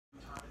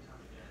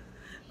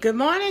Good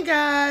morning,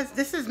 guys.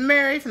 This is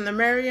Mary from the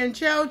Mary and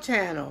Joe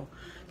channel.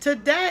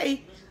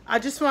 Today, I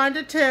just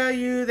wanted to tell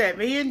you that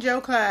me and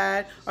Joe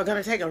Clyde are going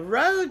to take a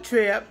road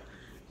trip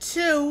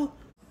to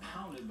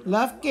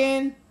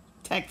Lipton,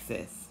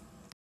 Texas.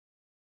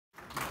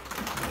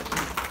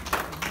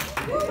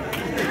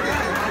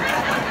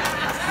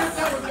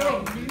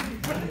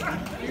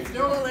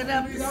 Pulling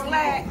up the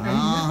slack.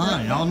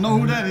 Y'all know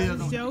who that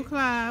is. Joe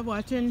Clyde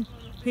watching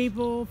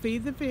people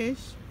feed the fish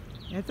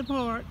at the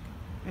park,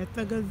 at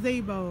the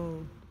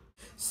gazebo.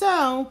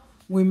 So,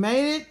 we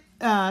made it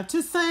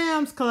to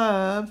Sam's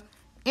Club,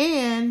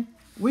 and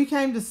we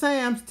came to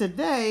Sam's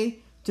today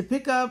to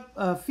pick up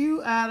a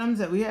few items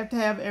that we have to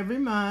have every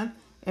month,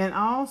 and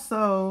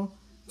also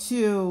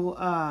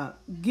to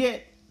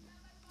get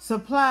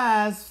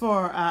supplies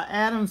for our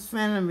Adams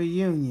family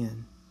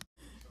reunion.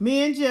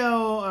 Me and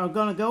Joe are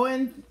going to go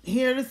in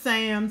here to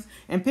Sam's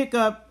and pick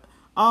up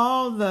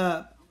all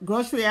the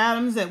grocery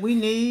items that we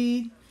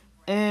need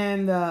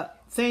and the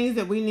things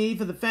that we need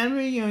for the family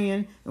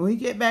reunion. And when we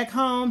get back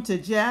home to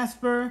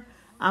Jasper,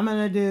 I'm going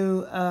to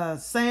do a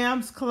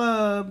Sam's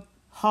Club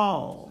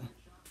haul.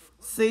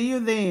 See you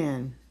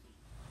then.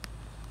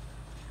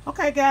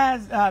 Okay,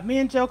 guys, me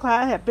and Joe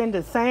Clyde have been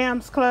to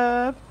Sam's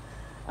Club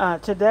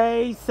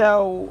today.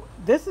 So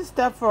this is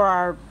stuff for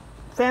our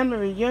family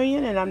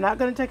reunion, and I'm not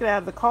going to take it out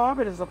of the car,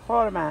 but it's a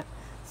part of my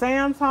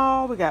Sam's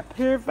haul. We got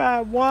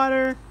purified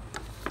water.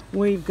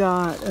 We've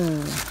got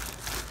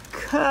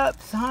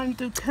cups,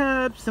 honey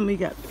cups, and we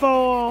got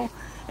foil,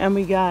 and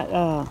we got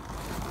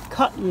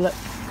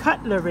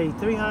cutlery,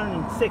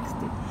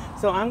 360.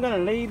 So I'm going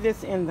to leave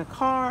this in the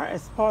car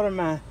as part of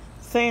my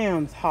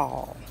Sam's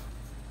haul.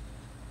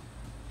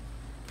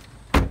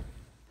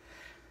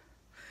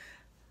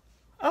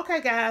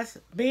 Okay, guys,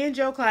 me and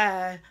Joe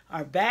Clyde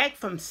are back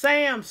from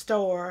Sam's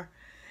store,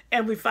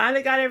 and we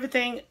finally got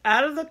everything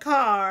out of the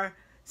car,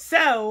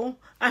 so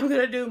I'm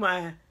going to do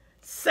my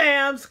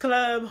Sam's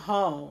Club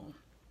haul.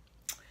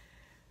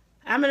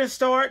 I'm going to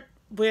start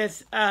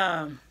with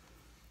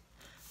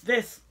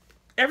this.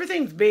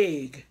 Everything's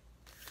big.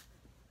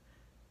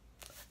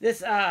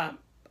 This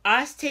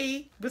iced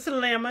tea with a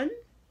lemon.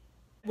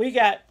 We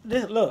got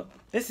this. Look,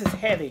 this is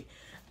heavy.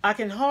 I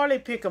can hardly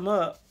pick them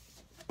up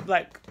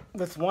like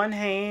with one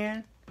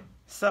hand,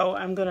 so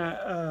I'm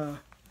gonna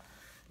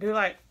do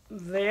like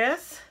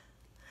this.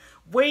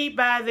 We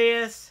buy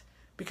this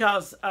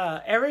because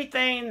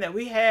everything that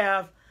we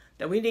have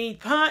that we need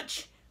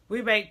punch,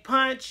 we make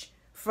punch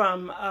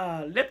from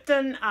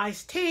Lipton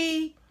iced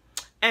tea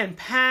and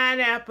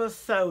pineapple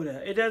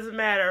soda. It doesn't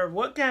matter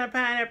what kind of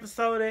pineapple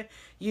soda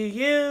you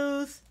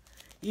use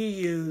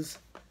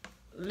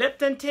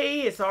Lipton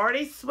tea. It's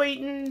already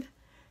sweetened,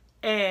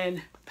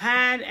 and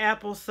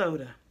pineapple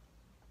soda.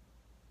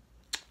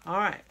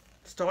 Alright,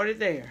 started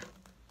there.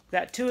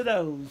 Got two of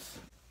those.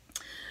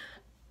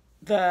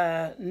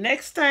 The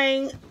next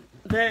thing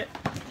that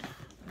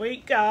we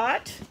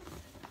got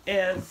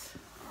is,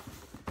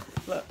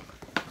 look,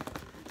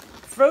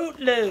 Fruit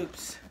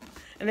Loops.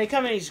 And they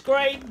come in these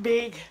great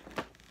big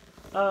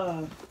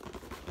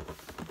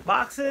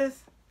boxes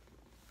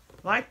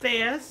like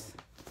this.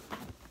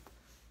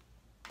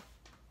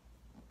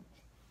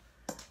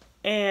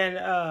 And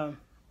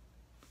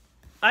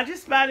I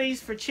just buy these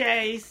for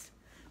Chase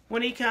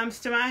when he comes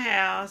to my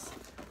house.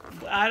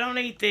 I don't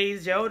eat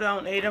these. Joe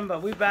don't eat them,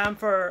 but we buy them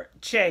for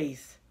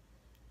Chase.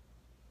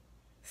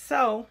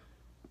 So,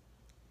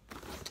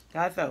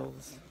 got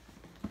those.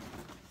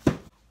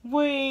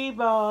 We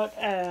bought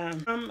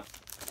some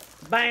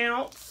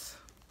Bounce.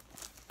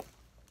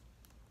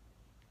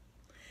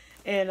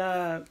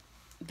 And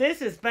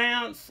this is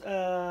Bounce 2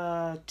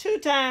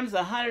 times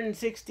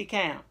 160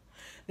 count.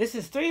 This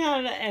is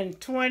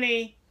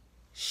 320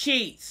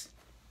 sheets.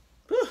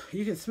 Whew,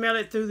 you can smell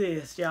it through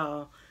this,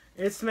 y'all.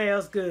 It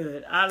smells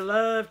good. I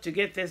love to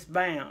get this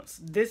Bounce.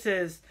 This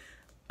is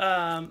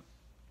the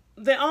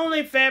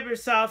only fabric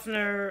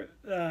softener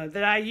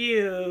that I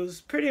use,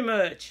 pretty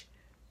much,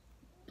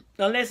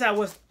 unless I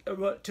was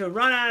to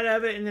run out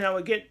of it, and then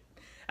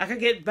I could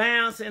get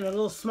Bounce in a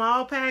little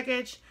small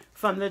package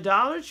from the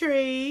Dollar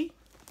Tree.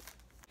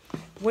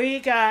 We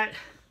got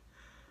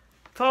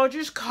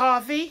Folgers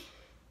coffee,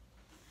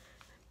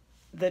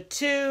 the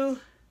 2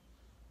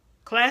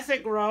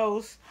 classic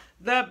roast,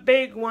 the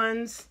big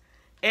ones,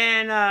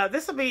 and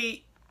this will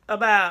be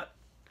about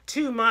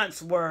 2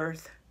 months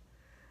worth.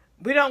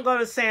 We don't go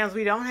to Sam's.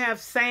 We don't have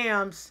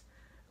Sam's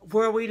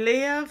where we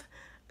live,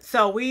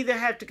 so we either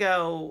have to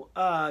go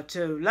to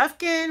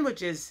Lufkin,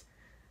 which is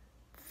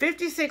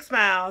 56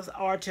 miles,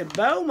 or to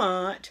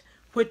Beaumont,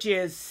 which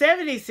is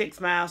 76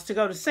 miles, to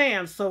go to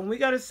Sam's. So when we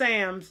go to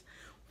Sam's,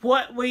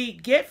 what we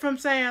get from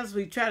Sam's,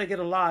 we try to get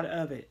a lot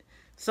of it,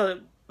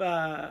 so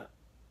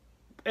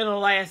it'll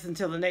last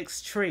until the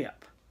next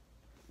trip.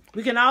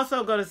 We can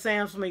also go to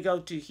Sam's when we go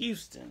to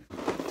Houston.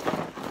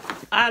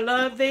 I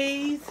love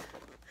these.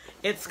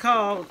 It's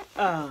called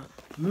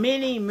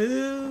Mini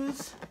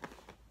Moos.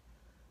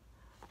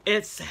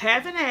 It's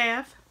half and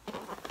half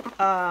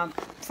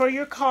for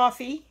your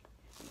coffee.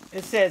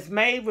 It says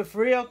made with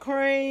real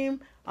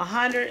cream,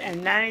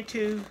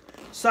 192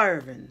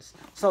 servings.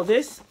 So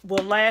this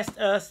will last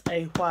us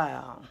a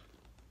while.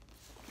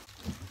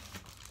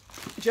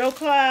 Joe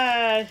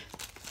Clyde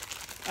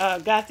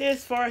got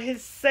this for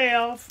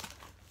himself.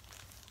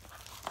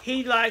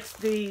 He likes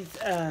these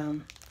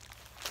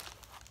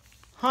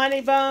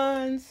honey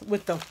buns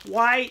with the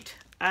white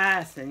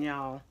icing,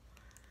 y'all.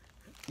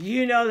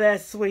 You know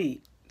that's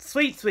sweet.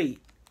 Sweet, sweet.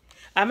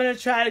 I'm going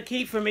to try to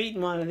keep from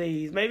eating one of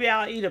these. Maybe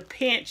I'll eat a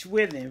pinch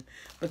with him.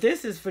 But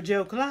this is for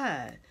Joe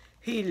Clyde.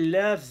 He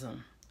loves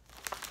them.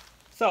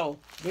 So,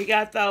 we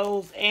got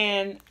those.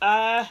 And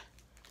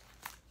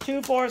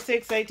 2, 4,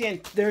 6, 8,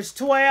 10. There's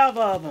 12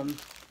 of them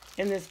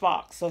in this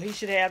box. So, he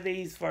should have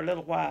these for a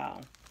little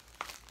while.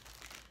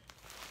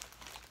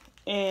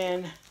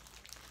 And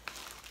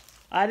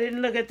I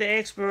didn't look at the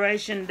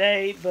expiration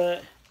date,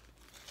 but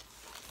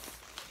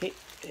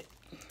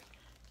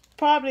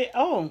probably,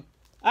 oh,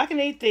 I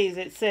can eat these.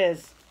 It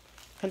says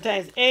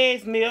contains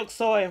eggs, milk,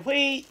 soy, and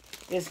wheat.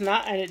 It's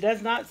not, and it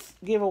does not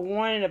give a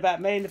warning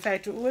about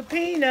manufactured with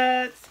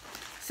peanuts.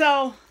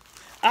 So,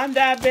 I'm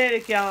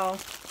diabetic, y'all.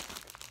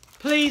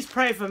 Please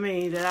pray for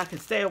me that I can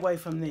stay away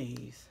from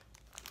these.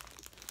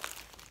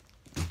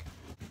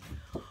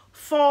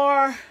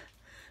 For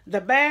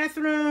the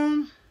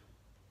bathroom,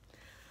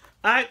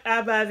 I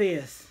buy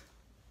this.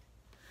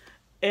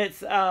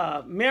 It's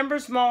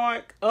Member's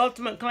Mark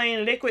Ultimate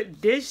Clean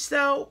Liquid Dish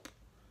Soap.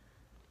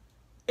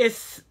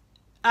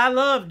 I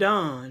love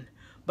Dawn,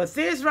 but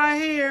this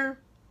right here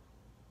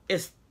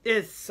is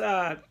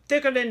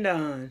thicker than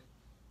Dawn.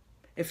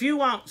 If you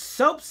want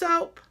soapy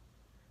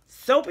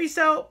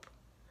soap,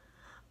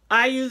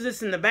 I use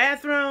this in the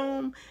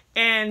bathroom,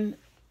 and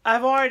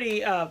I've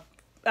already I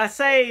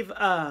save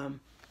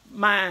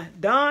my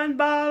Dawn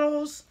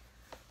bottles,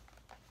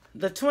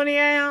 the 20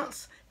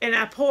 ounce, and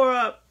I pour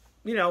up,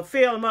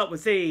 fill them up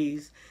with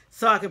these,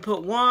 so I can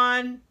put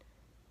one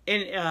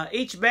in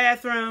each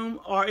bathroom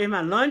or in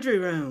my laundry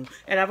room.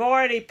 And I've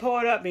already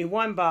poured up me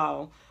one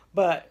bottle.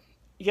 But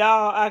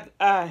y'all,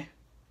 I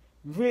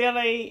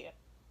really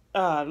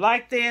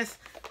like this.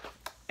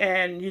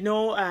 And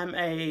I'm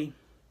a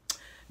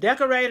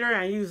decorator.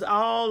 I use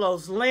all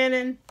those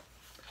linen.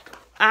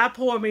 I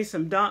pour me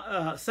some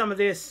of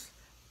this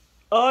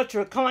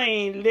ultra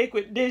clean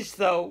liquid dish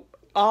soap,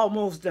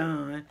 almost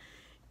done,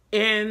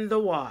 in the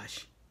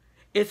wash.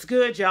 It's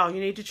good, y'all.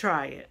 You need to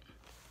try it.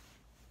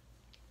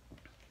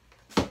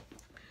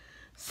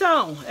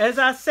 So, as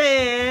I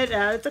said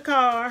out at the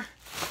car,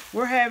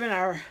 we're having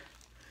our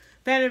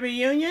family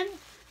reunion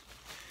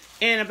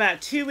in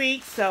about 2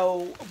 weeks.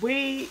 So,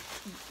 we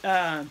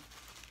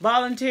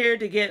volunteered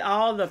to get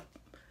all the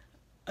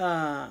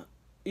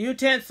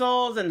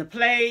utensils and the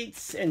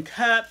plates and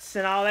cups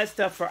and all that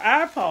stuff for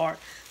our part.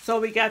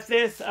 So, we got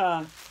this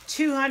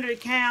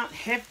 200 count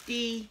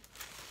Hefty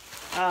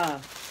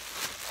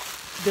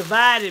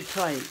divided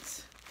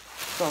plates.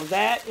 So,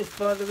 that is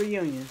for the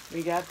reunion.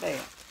 We got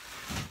that.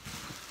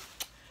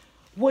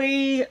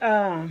 We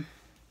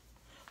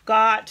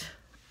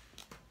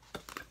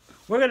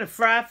we're going to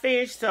fry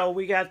fish, so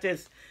we got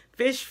this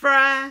fish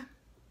fry.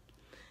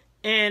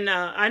 And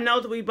I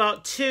know that we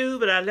bought 2,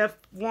 but I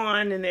left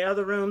one in the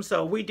other room,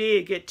 so we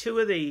did get 2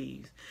 of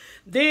these.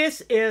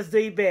 This is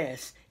the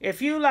best.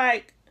 If you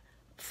like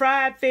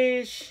fried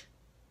fish,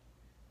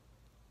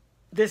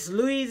 this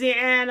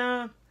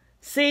Louisiana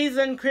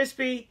seasoned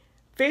crispy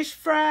fish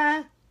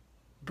fry,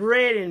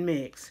 bread and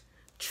mix.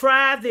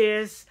 Try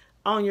this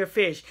on your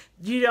fish.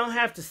 You don't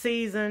have to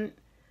season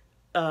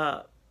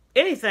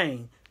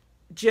anything.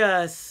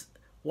 Just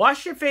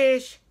wash your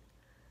fish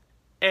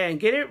and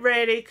get it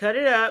ready, cut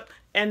it up,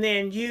 and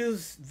then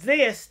use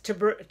this to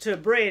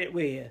bread it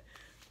with.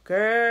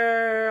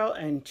 Girl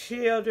and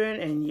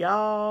children and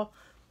y'all,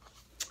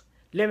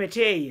 let me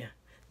tell you,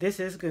 this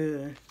is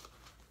good.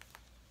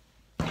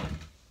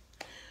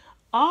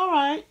 All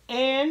right,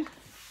 and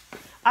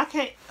I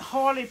can't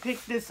hardly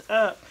pick this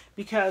up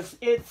because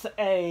it's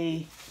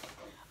a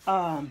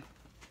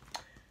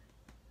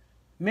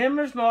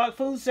Members Mark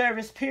Food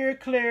Service Pure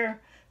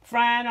Clear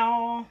Frying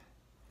Oil,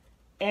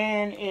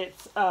 and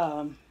it's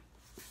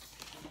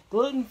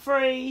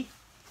gluten-free,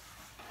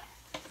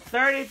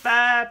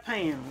 35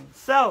 pounds.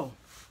 So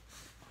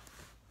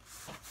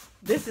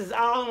this is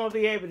all I'm gonna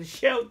be able to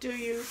show to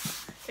you.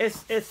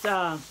 It's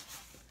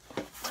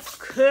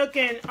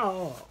cooking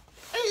oil.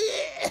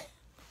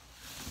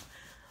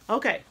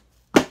 Okay,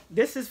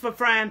 this is for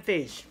frying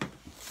fish.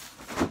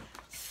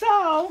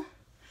 So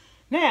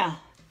now,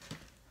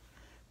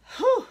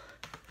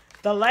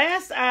 the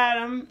last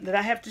item that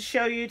I have to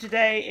show you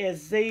today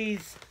is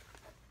these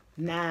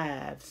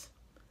knives.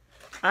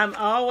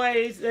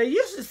 They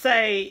used to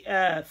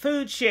say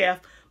food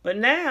chef, but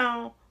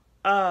now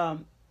I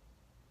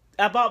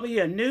bought me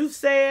a new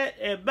set.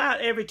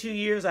 About every 2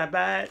 years I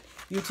buy it.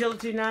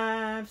 Utility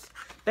knives.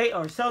 They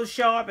are so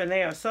sharp and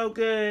they are so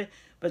good.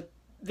 But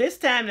this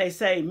time they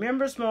say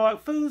Members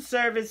Mark Food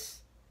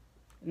Service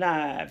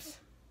knives.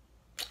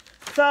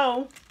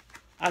 So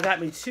I got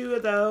me 2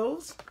 of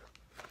those.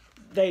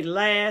 They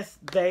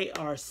last. They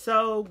are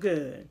so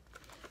good.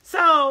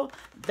 So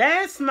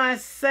that's my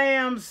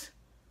Sam's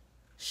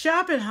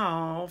shopping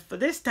haul for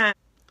this time.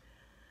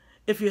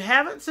 If you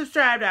haven't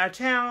subscribed to our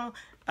channel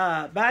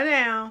by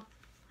now,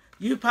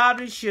 you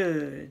probably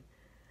should.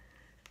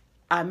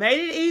 I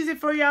made it easy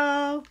for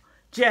y'all.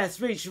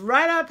 Just reach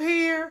right up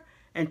here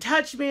and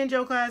touch me in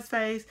Joe Clyde's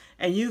face,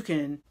 and you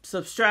can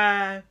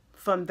subscribe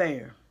from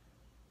there.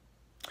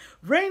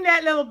 Ring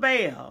that little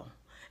bell,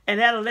 and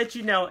that'll let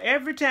you know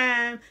every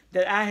time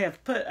that I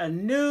have put a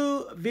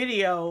new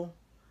video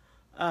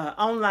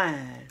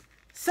online.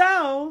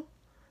 So,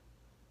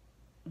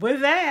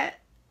 with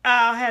that,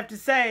 I'll have to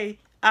say,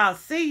 I'll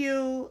see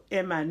you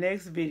in my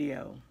next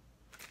video.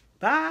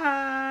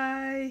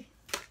 Bye.